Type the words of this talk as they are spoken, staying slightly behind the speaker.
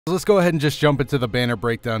Let's go ahead and just jump into the banner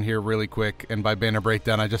breakdown here really quick. And by banner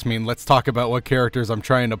breakdown, I just mean let's talk about what characters I'm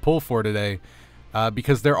trying to pull for today.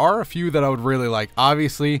 Because there are a few that I would really like.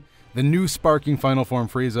 Obviously, the new Sparking Final Form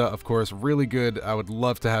Frieza, of course, really good. I would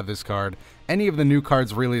love to have this card. Any of the new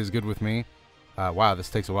cards really is good with me. Wow, this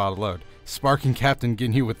takes a while to load. Sparking Captain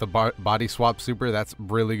Ginyu with the body swap super, that's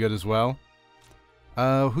really good as well.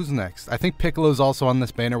 Who's next? I think Piccolo's also on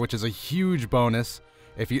this banner, which is a huge bonus.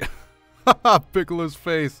 If you... Piccolo's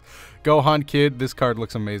face. Gohan Kid, this card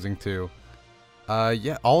looks amazing too.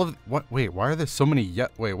 Yeah, all of... What? Wait, why are there so many...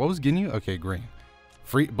 Wait, what was Ginyu? Okay, green.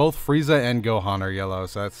 Both Frieza and Gohan are yellow,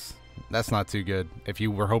 so that's not too good if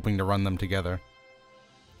you were hoping to run them together.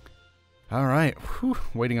 Alright,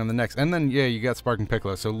 waiting on the next. And then, yeah, you got Sparking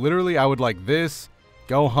Piccolo. So literally, I would like this,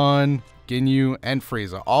 Gohan, Ginyu, and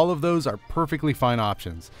Frieza. All of those are perfectly fine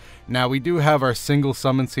options. Now, we do have our single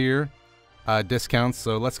summons here, discounts,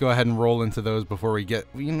 so let's go ahead and roll into those before we get,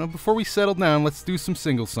 before we settle down. Let's do some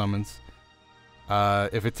single summons.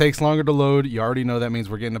 If it takes longer to load, you already know that means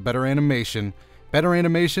we're getting a better animation. Better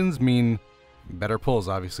animations mean better pulls,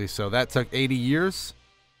 obviously. So that took 80 years.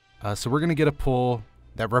 So we're going to get a pull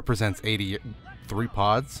that represents 83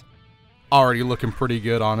 pods. Already looking pretty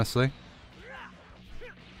good, honestly.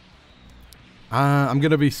 I'm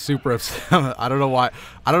going to be super upset. I don't know why.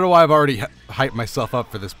 I don't know why I've already hyped myself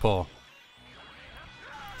up for this pull.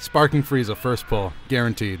 Sparking Frieza, first pull.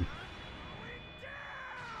 Guaranteed.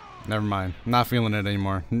 Never mind. Not feeling it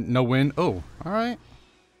anymore. No win. Oh, alright.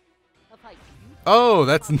 Oh,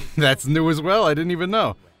 that's new as well. I didn't even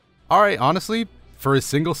know. Alright, honestly, for a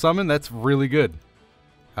single summon, that's really good.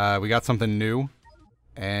 We got something new.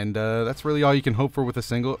 And that's really all you can hope for with a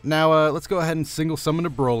single. Now, let's go ahead and single summon a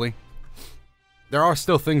Broly. There are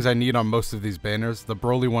still things I need on most of these banners. The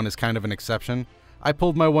Broly one is kind of an exception. I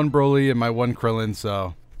pulled my one Broly and my one Krillin,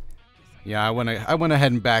 so... Yeah, I went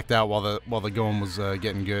ahead and backed out while the going was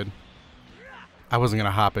getting good. I wasn't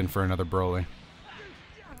gonna hop in for another Broly.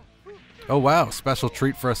 Oh wow, special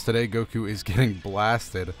treat for us today. Goku is getting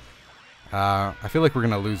blasted. I feel like we're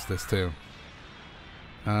gonna lose this too.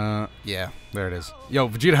 Yeah, there it is. Yo,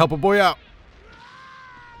 Vegeta, help a boy out.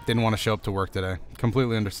 Didn't want to show up to work today.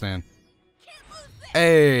 Completely understand.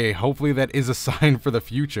 Hey, hopefully that is a sign for the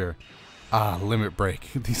future. Limit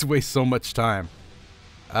break. These waste so much time.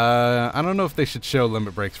 I don't know if they should show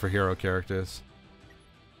limit breaks for hero characters.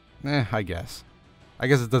 I guess. I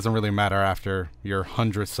guess it doesn't really matter after your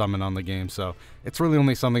 100th summon on the game, so it's really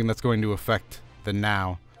only something that's going to affect the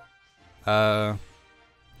now.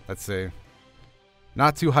 Let's see.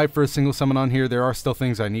 Not too hyped for a single summon on here. There are still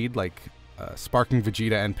things I need, like Sparking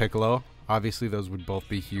Vegeta and Piccolo. Obviously, those would both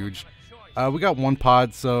be huge. We got one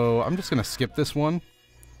pod, so I'm just going to skip this one.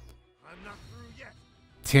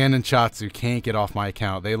 Tien and Chatsu can't get off my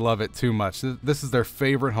account. They love it too much. This is their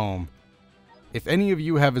favorite home. If any of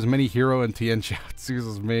you have as many Hero and Tien Chatsus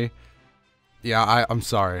as me, yeah, I'm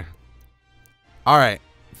sorry. Alright,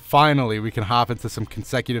 finally we can hop into some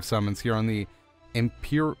consecutive summons here on the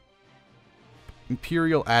Imperial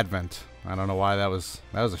Advent. I don't know why that was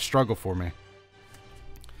a struggle for me.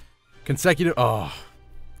 Consecutive, oh,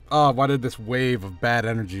 why did this wave of bad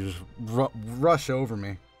energy just rush over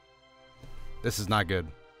me? This is not good.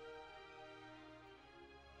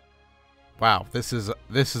 Wow, this is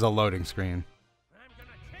a loading screen.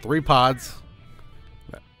 3 pods.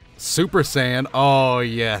 Super Saiyan. Oh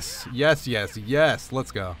yes. Yes, yes, yes.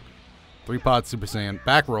 Let's go. 3 pods Super Saiyan.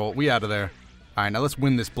 Back roll. We out of there. Alright, now let's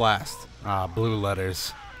win this blast. Blue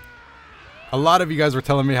letters. A lot of you guys were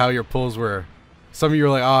telling me how your pulls were. Some of you were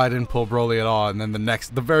like, oh, I didn't pull Broly at all. And then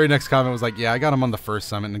the very next comment was like, yeah, I got him on the first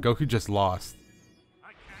summon and Goku just lost.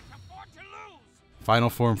 Final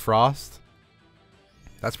Form Frost.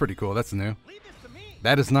 That's pretty cool. That's new.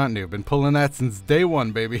 That is not new. Been pulling that since day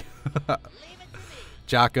one, baby.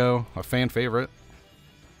 Jocko, a fan favorite.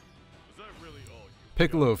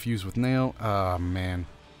 Piccolo fused with Nail. Oh, man.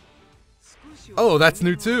 Oh, that's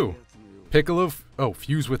new too. Piccolo. Oh,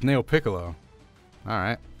 fused with Nail Piccolo.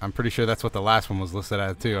 Alright. I'm pretty sure that's what the last one was listed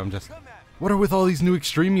as too. I'm just... What are with all these new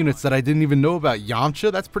extreme units that I didn't even know about?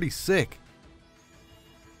 Yamcha? That's pretty sick.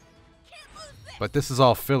 But this is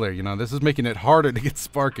all filler, you know. This is making it harder to get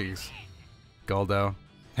Sparkies. Goldo.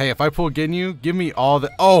 Hey, if I pull Ginyu, give me all the...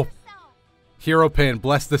 Oh! Hero Pin,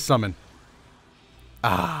 bless this summon. They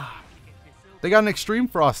got an Extreme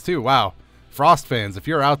Frost too. Wow. Frost fans, if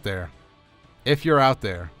you're out there. If you're out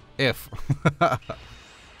there. If.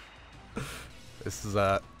 This is,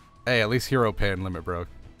 hey, at least Hero Pin limit broke.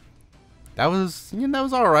 That was, that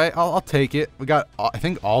was alright. I'll take it. We got, I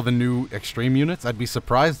think, all the new extreme units. I'd be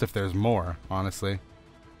surprised if there's more, honestly.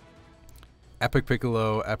 Epic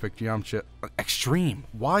Piccolo, Epic Yamcha. Extreme.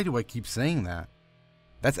 Why do I keep saying that?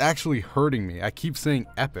 That's actually hurting me. I keep saying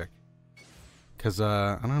epic. Because,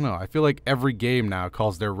 I don't know. I feel like every game now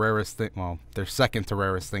calls their rarest thing, well, their second to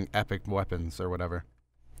rarest thing, epic weapons or whatever.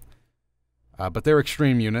 But they're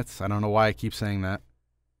extreme units. I don't know why I keep saying that.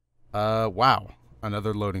 Wow.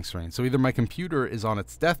 Another loading screen. So either my computer is on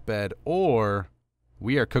its deathbed or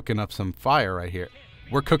we are cooking up some fire right here.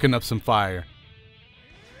 We're cooking up some fire.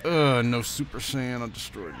 No Super Saiyan. I'll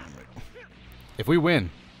destroy you. If we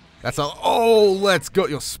win, that's all. Oh, let's go.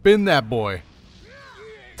 You'll spin that boy.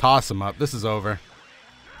 Toss him up. This is over.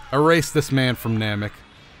 Erase this man from Namek.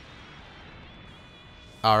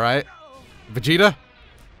 Alright. Vegeta.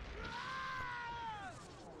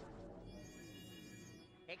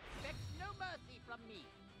 Expect no mercy from me.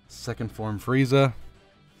 Second form Frieza.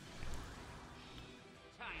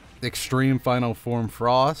 Extreme final form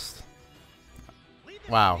Frost.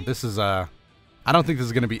 Wow, this is I don't think this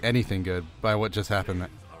is going to be anything good by what just happened.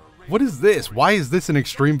 What is this? Why is this an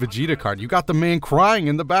extreme Vegeta card? You got the man crying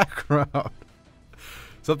in the background.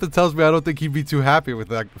 Something tells me I don't think he'd be too happy with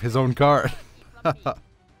that, his own card.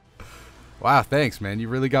 Wow, thanks, man. You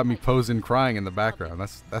really got me posing crying in the background.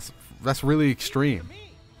 That's really extreme.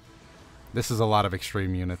 This is a lot of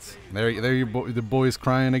extreme units. There the boys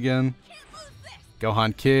crying again.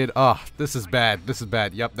 Gohan Kid. Oh, this is bad. This is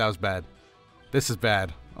bad. Yep, that was bad. This is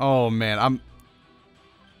bad. Oh, man. I'm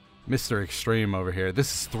Mr. Extreme over here.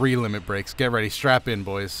 This is 3 limit breaks. Get ready. Strap in,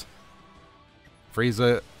 boys.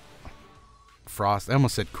 Frieza. Frost. I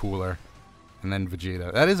almost said Cooler. And then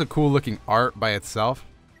Vegeta. That is a cool looking art by itself.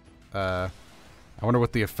 I wonder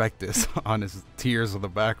what the effect is on his tears in the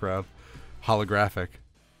background. Holographic.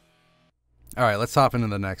 Alright, let's hop into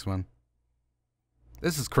the next one.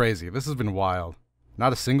 This is crazy. This has been wild.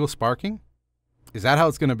 Not a single sparking? Is that how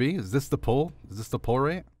it's going to be? Is this the pull? Is this the pull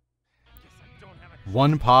rate?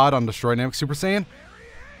 1 pod on Destroy Namek Super Saiyan?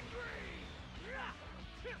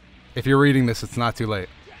 If you're reading this, it's not too late.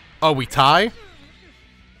 Oh, we tie?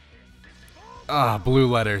 Ah, blue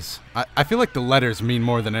letters. I feel like the letters mean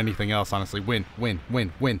more than anything else, honestly. Win, win,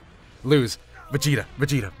 win, win. Lose. Vegeta,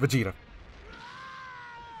 Vegeta, Vegeta.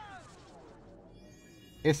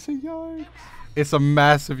 It's a yikes. It's a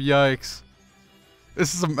massive yikes.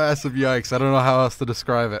 This is a massive yikes. I don't know how else to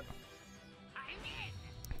describe it.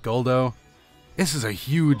 Goldo. This is a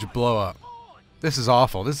huge blow up. This is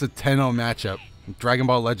awful. This is a 10-0 matchup. Dragon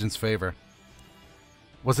Ball Legends favor.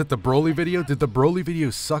 Was it the Broly video? Did the Broly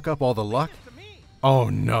video suck up all the luck? Oh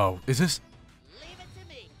no. Is this? Leave it to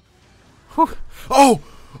me. Whew. Oh!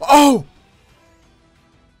 Oh!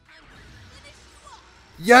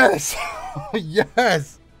 Yes!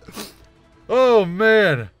 Yes! Oh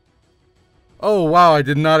man! Oh wow, I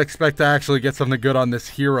did not expect to actually get something good on this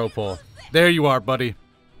hero pull. There you are, buddy.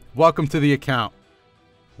 Welcome to the account.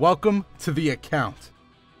 Welcome to the account.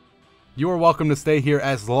 You are welcome to stay here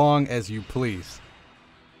as long as you please.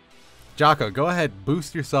 Jocko, go ahead,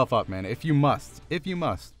 boost yourself up, man, if you must. If you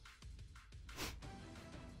must.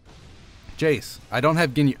 Jace, I don't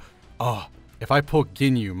have Ginyu. Oh, if I pull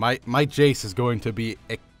Ginyu, my Jace is going to be...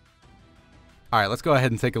 Alright, let's go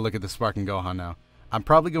ahead and take a look at the Sparking Gohan now. I'm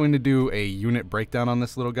probably going to do a unit breakdown on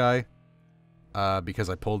this little guy. Because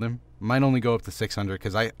I pulled him. Might only go up to 600,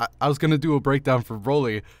 because I was going to do a breakdown for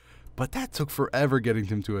Broly, but that took forever getting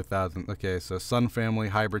him to 1,000. Okay, so Sun Family,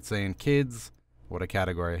 Hybrid Saiyan, Kids. What a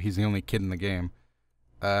category. He's the only kid in the game.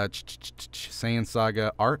 Saiyan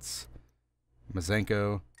Saga, Arts.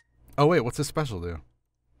 Mazenko. Oh wait, what's his special do?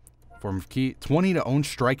 Form of Ki. 20 to own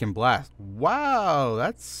Strike and Blast. Wow,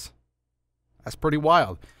 that's pretty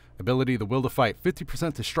wild. Ability, the Will to Fight.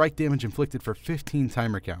 50% to strike damage inflicted for 15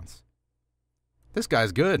 timer counts. This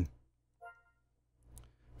guy's good.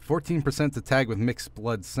 14% to tag with Mixed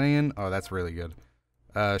Blood Saiyan. Oh, that's really good.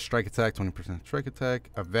 Strike attack, 20% strike attack.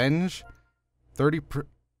 Avenge. 30%.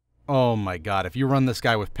 Oh my god, if you run this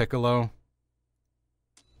guy with Piccolo.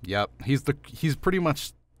 Yep, he's pretty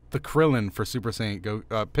much the Krillin for Super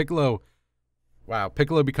Saiyan Piccolo. Wow,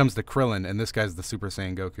 Piccolo becomes the Krillin and this guy's the Super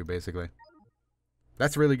Saiyan Goku basically.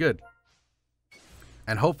 That's really good.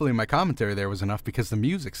 And hopefully my commentary there was enough because the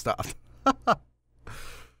music stopped.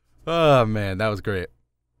 Oh man, that was great.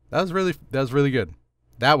 That was really good.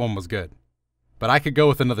 That one was good. But I could go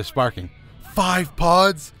with another Sparking. 5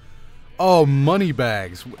 pods? Oh,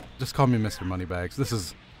 Moneybags. Just call me Mr. Moneybags. This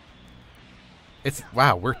is...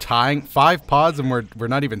 Wow, we're tying 5 pods and we're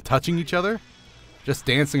not even touching each other? Just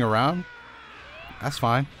dancing around? That's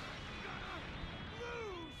fine.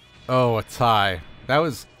 Oh, a tie. That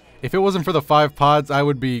was... If it wasn't for the 5 pods, I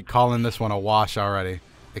would be calling this one a wash already.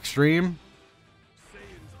 Extreme?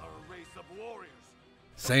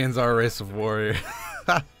 Saiyans are a race of warrior.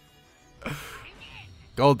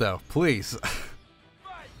 Goldo, please.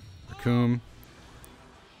 Raccoon.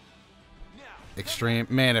 Extreme.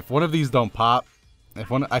 Man, if one of these don't pop,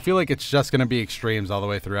 I feel like it's just gonna be extremes all the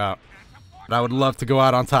way throughout. But I would love to go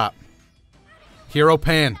out on top. Hero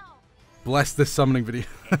Pan. Bless this summoning video.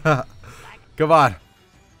 Come on.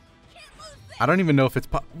 I don't even know if it's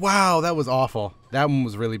pop. Wow, that was awful. That one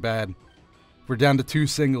was really bad. We're down to 2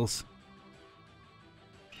 singles.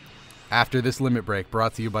 After this limit break,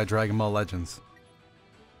 brought to you by Dragonball Legends.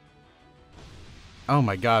 Oh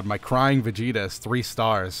my god, my crying Vegeta is 3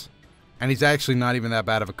 stars. And he's actually not even that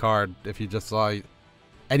bad of a card if you just saw.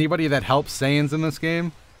 Anybody that helps Saiyans in this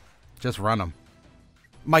game, just run them.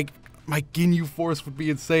 My Ginyu Force would be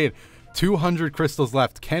insane. 200 crystals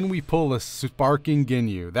left. Can we pull a sparking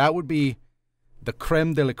Ginyu? That would be the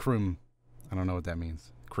creme de la creme. I don't know what that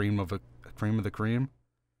means. Cream of the cream?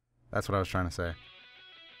 That's what I was trying to say.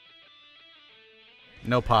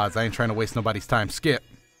 No pods. I ain't trying to waste nobody's time. Skip.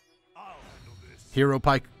 Hero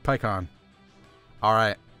Pycon.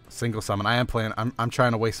 Alright. Single summon. I am playing. I'm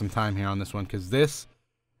trying to waste some time here on this one because this,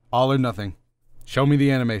 all or nothing. Show me the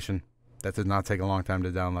animation. That did not take a long time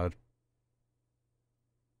to download.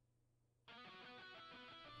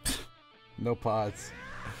 No pods.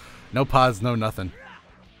 No pods, no nothing.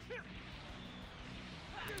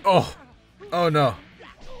 Oh. Oh no.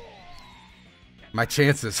 My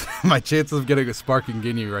chances. My chances of getting a sparking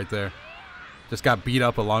Ginyu right there. Just got beat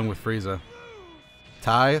up along with Frieza.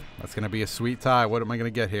 Tie? That's going to be a sweet tie. What am I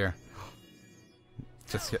going to get here?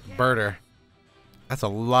 Just hit Birder. That's a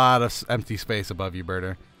lot of empty space above you,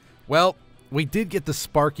 Birder. Well, we did get the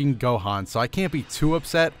sparking Gohan, so I can't be too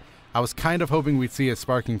upset. I was kind of hoping we'd see a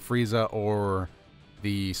sparking Frieza or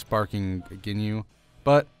the sparking Ginyu,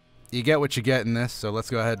 but you get what you get in this, so let's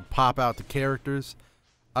go ahead and pop out the characters.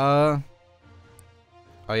 Oh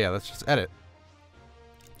yeah, let's just edit.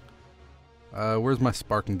 Where's my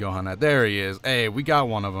sparking Gohan at? There he is. Hey, we got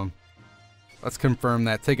one of them. Let's confirm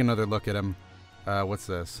that. Take another look at him. What's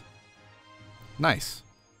this? Nice.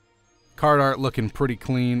 Card art looking pretty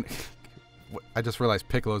clean. I just realized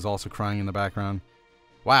Piccolo's also crying in the background.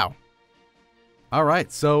 Wow.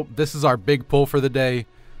 Alright, so this is our big pull for the day.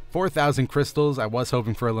 4,000 crystals. I was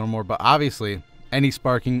hoping for a little more, but obviously, any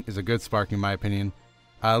sparking is a good sparking in my opinion.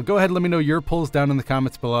 Go ahead and let me know your pulls down in the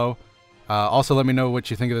comments below. Also, let me know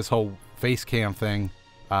what you think of this whole face cam thing.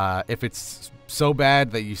 If it's so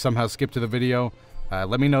bad that you somehow skip to the video,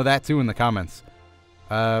 let me know that too in the comments.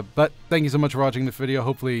 But thank you so much for watching this video.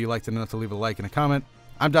 Hopefully you liked it enough to leave a like and a comment.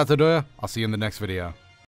 I'm Dotodoya. I'll see you in the next video.